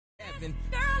living.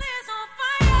 Girl is on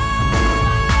fire.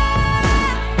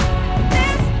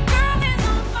 This girl is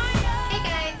on fire. Hey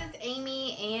guys, it's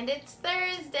Amy and it's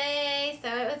Thursday. So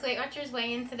it was Weight Watchers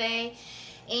weigh-in today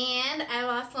and I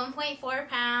lost 1.4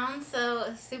 pounds.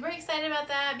 So super excited about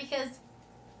that because,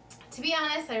 to be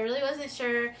honest, I really wasn't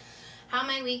sure how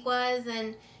my week was.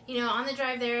 And you know, on the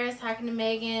drive there I was talking to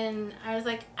Megan. I was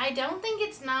like, I don't think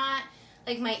it's not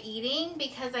like my eating,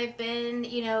 because I've been,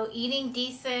 you know, eating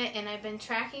decent and I've been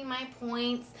tracking my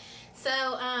points. So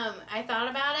I thought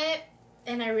about it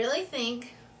and I really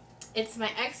think it's my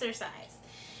exercise.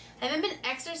 I haven't been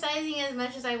exercising as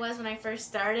much as I was when I first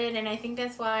started, and I think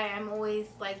that's why I'm always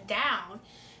like down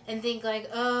and think like,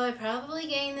 oh, I probably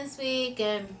gained this week,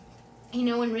 and you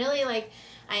know, when really like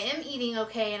I am eating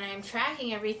okay and I'm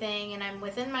tracking everything and I'm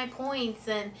within my points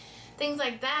and things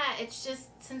like that. It's just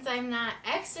since I'm not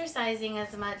exercising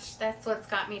as much, that's what's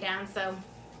got me down. So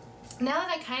now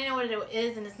that I kind of know what it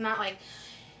is, and it's not like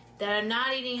that I'm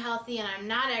not eating healthy and I'm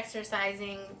not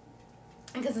exercising,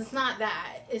 because it's not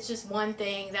that. It's just one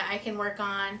thing that I can work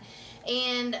on.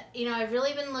 And you know, I've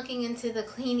really been looking into the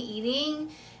clean eating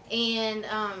and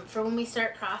for when we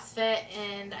start CrossFit,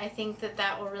 and I think that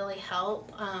that will really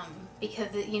help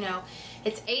because it, you know,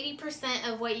 it's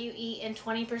 80% of what you eat and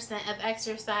 20% of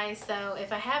exercise. So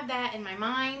if I have that in my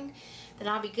mind, then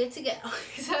I'll be good to go.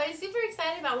 So I'm super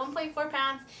excited about 1.4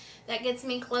 pounds. That gets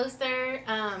me closer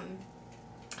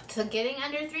to getting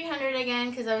under 300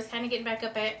 again, because I was kind of getting back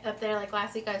up there. Like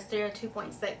last week I was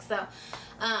 302.6. So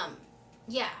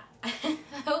yeah,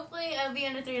 hopefully I'll be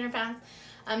under 300 pounds.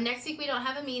 Next week we don't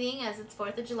have a meeting as it's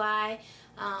 4th of July.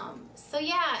 So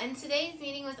yeah, and today's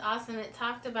meeting was awesome. It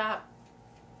talked about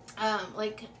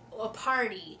like a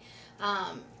party.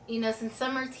 You know, since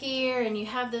summer's here and you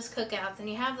have those cookouts and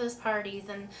you have those parties,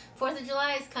 and 4th of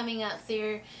July is coming up, so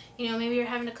you're, you know, maybe you're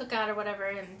having a cookout or whatever.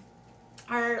 And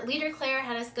our leader Claire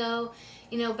had us go,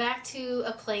 you know, back to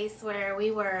a place where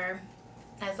we were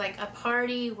as like a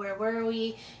party. Where were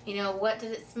we? You know, what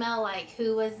did it smell like?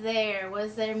 Who was there?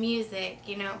 Was there music?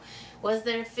 You know, was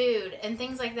there food? And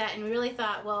things like that. And we really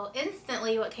thought, well,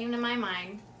 instantly what came to my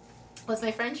mind was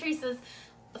my friend Teresa's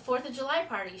 4th of July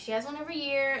party. She has one every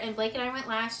year, and Blake and I went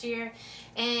last year.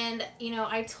 And you know,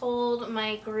 I told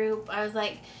my group, I was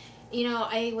like, you know,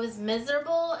 I was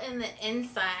miserable in the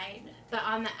inside, but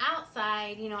on the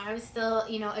outside, you know, I was still,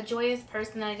 you know, a joyous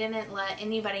person. I didn't let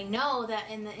anybody know that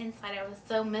in the inside I was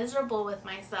so miserable with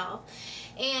myself.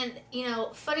 And, you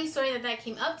know, funny story that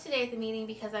came up today at the meeting,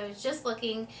 because I was just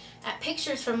looking at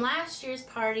pictures from last year's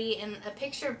party and a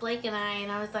picture of Blake and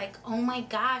I was like, oh my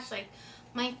gosh, like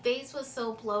my face was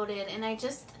so bloated, and I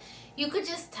just, you could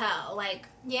just tell, like,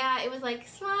 yeah, it was like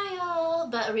smile,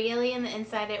 but really in the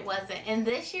inside it wasn't. And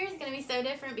this year is going to be so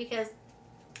different because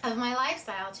of my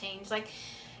lifestyle change. Like,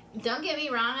 don't get me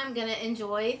wrong, I'm gonna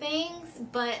enjoy things,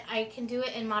 but I can do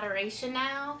it in moderation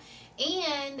now,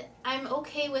 and I'm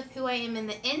okay with who I am in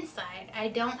the inside. I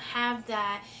don't have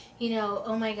that, you know,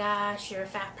 oh my gosh, you're a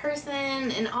fat person,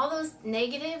 and all those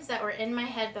negatives that were in my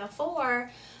head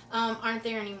before aren't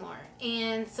there anymore.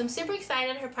 And so I'm super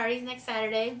excited. Her party's next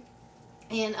Saturday,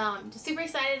 and just super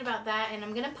excited about that. And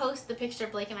I'm gonna post the picture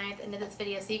of Blake and I at the end of this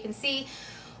video so you can see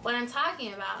what I'm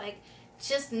talking about. Like,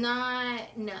 just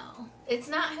not, no, it's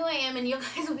not who I am. And you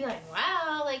guys will be like,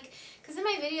 wow, like, because in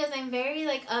my videos I'm very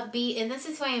like upbeat, and this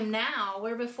is who I am now,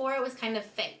 where before it was kind of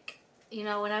fake, you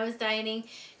know, when I was dieting.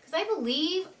 Because I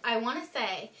believe, I want to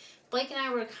say, Blake and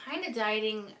I were kind of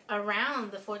dieting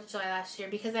around the 4th of July last year,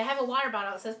 because I have a water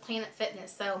bottle that says Planet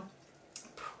Fitness, so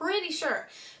pretty sure.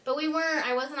 But we weren't,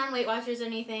 I wasn't on Weight Watchers or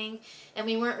anything, and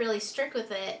we weren't really strict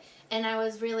with it, and I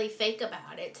was really fake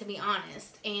about it, to be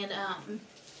honest. And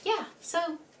yeah,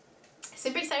 so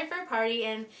super excited for a party,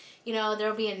 and you know,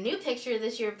 there'll be a new picture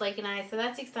this year of Blake and I, so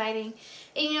that's exciting.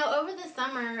 And you know, over the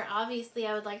summer, obviously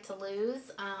I would like to lose.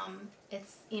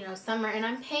 It's, you know, summer, and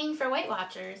I'm paying for Weight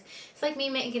Watchers. It's like me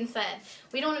and Megan said,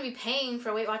 we don't want to be paying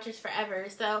for Weight Watchers forever.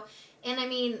 So, and I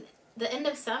mean, the end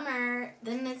of summer,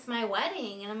 then it's my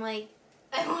wedding, and I'm like,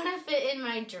 I want to fit in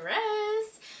my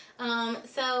dress.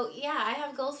 So yeah, I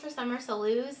have goals for summer, so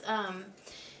lose.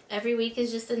 Every week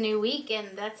is just a new week, and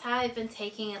that's how I've been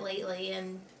taking it lately.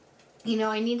 And you know,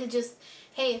 I need to just,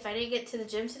 hey, if I didn't get to the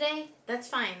gym today, that's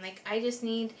fine. Like, I just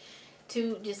need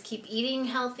to just keep eating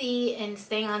healthy and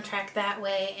staying on track that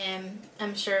way, and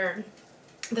I'm sure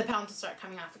the pounds will start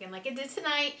coming off again like it did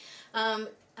tonight.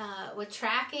 With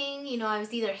tracking, you know, I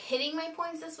was either hitting my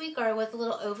points this week or I was a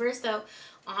little over. So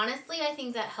honestly, I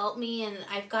think that helped me, and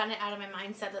I've gotten it out of my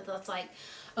mindset that that's like,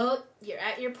 oh, you're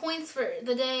at your points for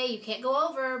the day, you can't go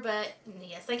over. But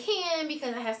yes, I can,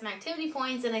 because I have some activity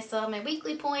points and I still have my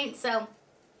weekly points. So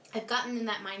I've gotten in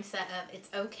that mindset of it's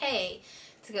okay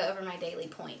to go over my daily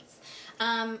points.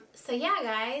 So yeah,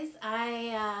 guys,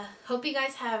 I hope you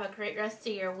guys have a great rest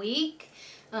of your week.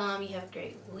 You have a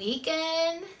great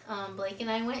weekend. Blake and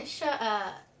I went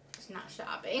not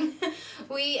shopping.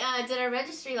 We did our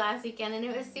registry last weekend, and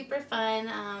it was super fun.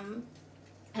 I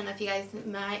don't know if you guys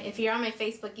if you're on my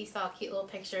Facebook, you saw a cute little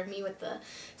picture of me with the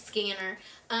scanner.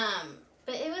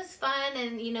 But it was fun,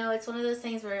 and you know, it's one of those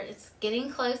things where it's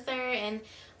getting closer, and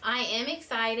I am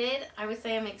excited. I would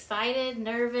say I'm excited,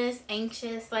 nervous,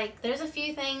 anxious. Like, there's a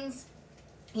few things,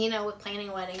 you know, with planning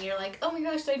a wedding. You're like, oh my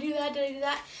gosh, did I do that? Did I do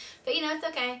that? But, you know, it's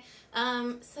okay.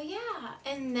 So, yeah.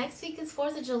 And next week is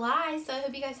 4th of July, so I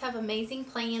hope you guys have amazing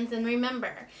plans. And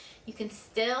remember, you can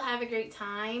still have a great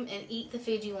time and eat the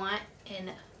food you want in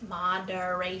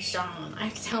moderation. I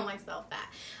tell myself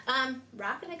that.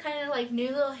 Rocking a kind of like new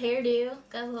little hairdo.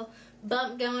 Got a little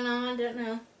bump going on. Don't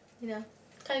know. You know,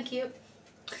 kind of cute.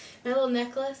 My little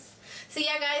necklace. So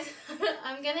yeah, guys,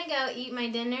 I'm gonna go eat my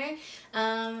dinner.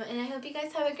 And I hope you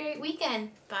guys have a great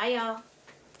weekend. Bye, y'all.